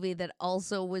this movie that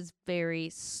also was very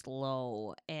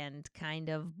slow and kind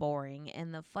of boring,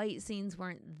 and the fight scenes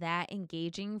weren't that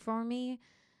engaging for me.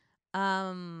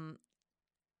 I'm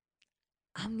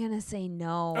gonna say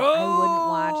no. I wouldn't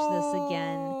watch this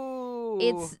again.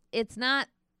 It's not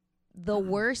the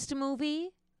worst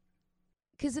movie.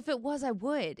 Because if it was, I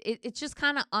would. It's just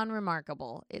kind of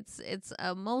unremarkable. It's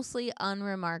a mostly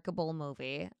unremarkable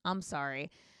movie. I'm sorry.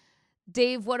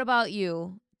 Dave, what about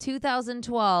you?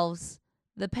 2012's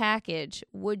The Package.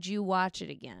 Would you watch it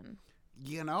again?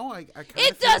 You know, I kind of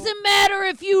It doesn't matter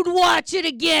if you'd watch it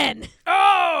again.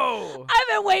 Oh! I've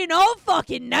been waiting all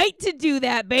fucking night to do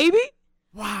that, baby.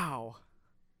 Wow.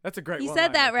 That's a great He one-liner,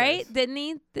 said that, right? Chris. Didn't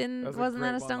he? Wasn't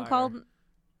that a Stone Cold?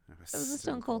 That was a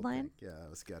Stone Cold line? Yeah, that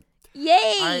was good.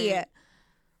 Yay!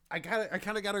 I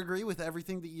kind of got to agree with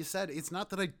everything that you said. It's not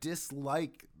that I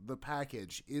dislike The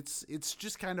Package. It's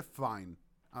just kind of fine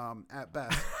at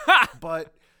best.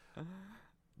 But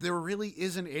there really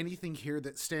isn't anything here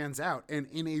that stands out. And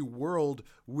in a world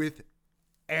with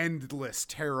endless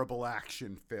terrible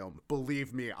action film,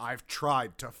 believe me, I've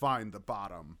tried to find the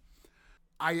bottom.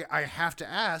 I have to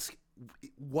ask,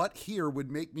 what here would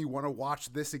make me want to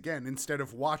watch this again instead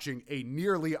of watching a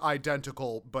nearly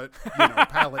identical but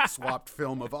palette swapped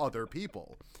film of other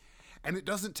people? And it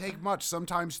doesn't take much.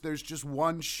 Sometimes there's just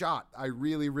one shot I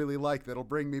really, really like that'll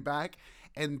bring me back,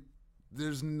 and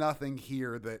there's nothing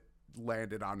here that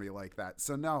landed on me like that.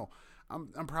 So no, I'm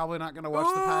probably not going to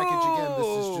watch The Package again.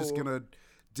 This is just going to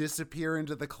disappear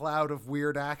into the cloud of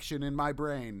weird action in my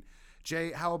brain.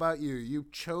 Jay, how about you? You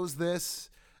chose this.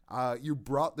 You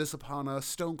brought this upon us,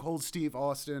 Stone Cold Steve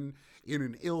Austin in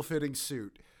an ill-fitting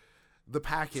suit. The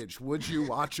Package, would you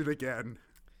watch it again?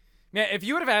 Man, if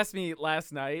you would have asked me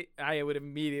last night, I would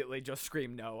immediately just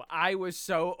scream no. I was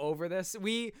so over this.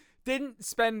 We didn't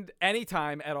spend any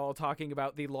time at all talking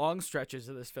about the long stretches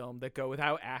of this film that go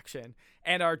without action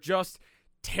and are just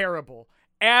terrible.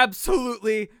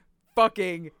 Absolutely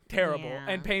fucking terrible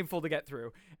and painful to get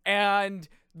through. And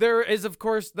there is, of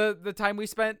course, the time we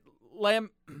spent and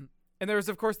there was,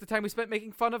 of course, the time we spent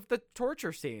making fun of the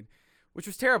torture scene, which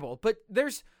was terrible. But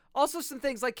there's also some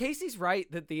things like Casey's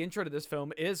right that the intro to this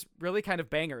film is really kind of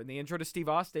banger, and the intro to Steve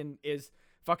Austin is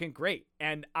fucking great.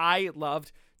 And I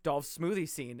loved Dolph's smoothie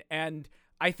scene, and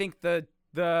I think the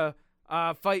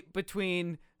fight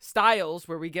between styles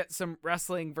where we get some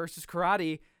wrestling versus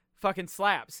karate fucking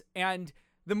slaps. And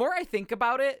the more I think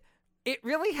about it, it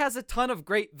really has a ton of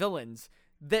great villains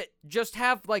that just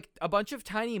have like a bunch of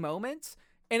tiny moments,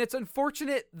 and it's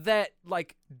unfortunate that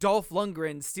like Dolph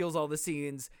Lundgren steals all the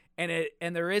scenes,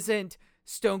 and there isn't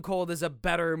Stone Cold as a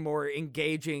better, more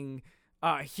engaging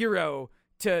hero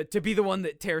to be the one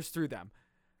that tears through them.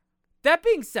 That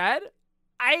being said,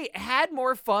 I had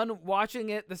more fun watching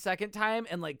it the second time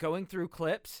and like going through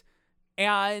clips,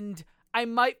 and I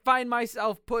might find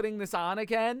myself putting this on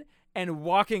again and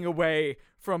walking away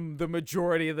from the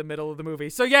majority of the middle of the movie.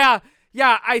 So yeah,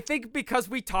 I think because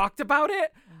we talked about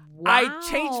it, I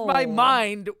changed my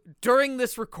mind during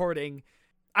this recording,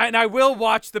 and I will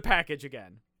watch The Package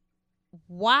again.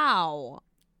 Wow.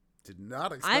 Did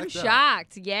not expect I'm that.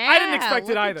 shocked. Yeah. I didn't expect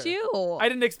it look either. At you. I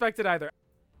didn't expect it either.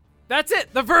 That's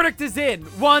it. The verdict is in.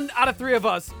 1 out of 3 of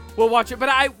us will watch it, but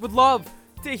I would love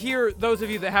to hear those of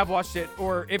you that have watched it,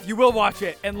 or if you will watch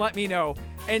it, and let me know.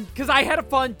 And because I had a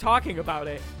fun talking about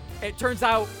it, it turns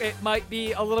out it might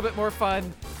be a little bit more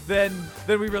fun than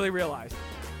we really realized.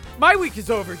 My week is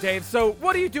over, Dave, so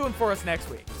what are you doing for us next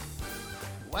week?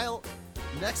 Well,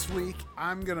 next week,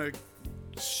 I'm going to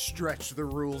stretch the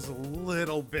rules a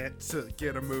little bit to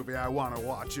get a movie I want to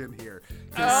watch in here.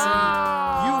 Because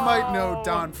you might know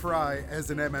Don Fry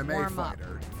as an MMA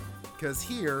fighter. Because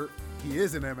here, he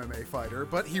is an MMA fighter,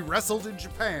 but he wrestled in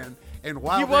Japan. And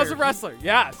while he was a wrestler,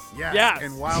 yes.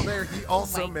 And while there, he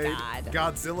also made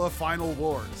Godzilla Final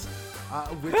Wars,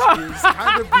 which is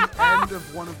kind of the end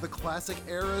of one of the classic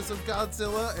eras of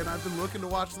Godzilla, and I've been looking to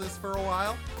watch this for a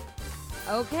while.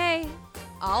 Okay,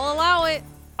 I'll allow it.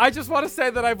 I just want to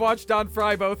say that I've watched Don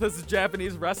Fry both as a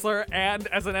Japanese wrestler and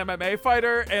as an MMA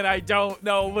fighter, and I don't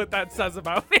know what that says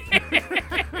about me.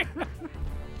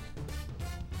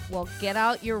 Well, get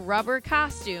out your rubber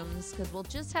costumes, because we'll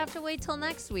just have to wait till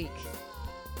next week.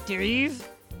 Dave?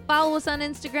 Follow us on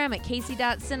Instagram at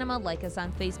casey.cinema, like us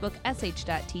on Facebook,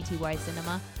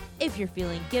 sh.ttycinema. If you're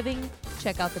feeling giving,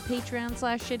 check out the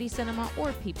Patreon/shittycinema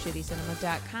or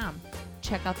peepshittycinema.com.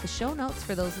 Check out the show notes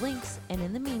for those links, and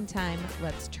in the meantime,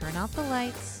 let's turn out the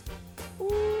lights.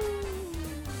 Ooh.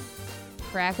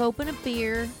 Crack open a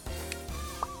beer.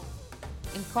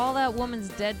 And call that woman's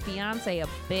dead fiance a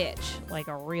bitch like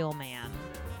a real man.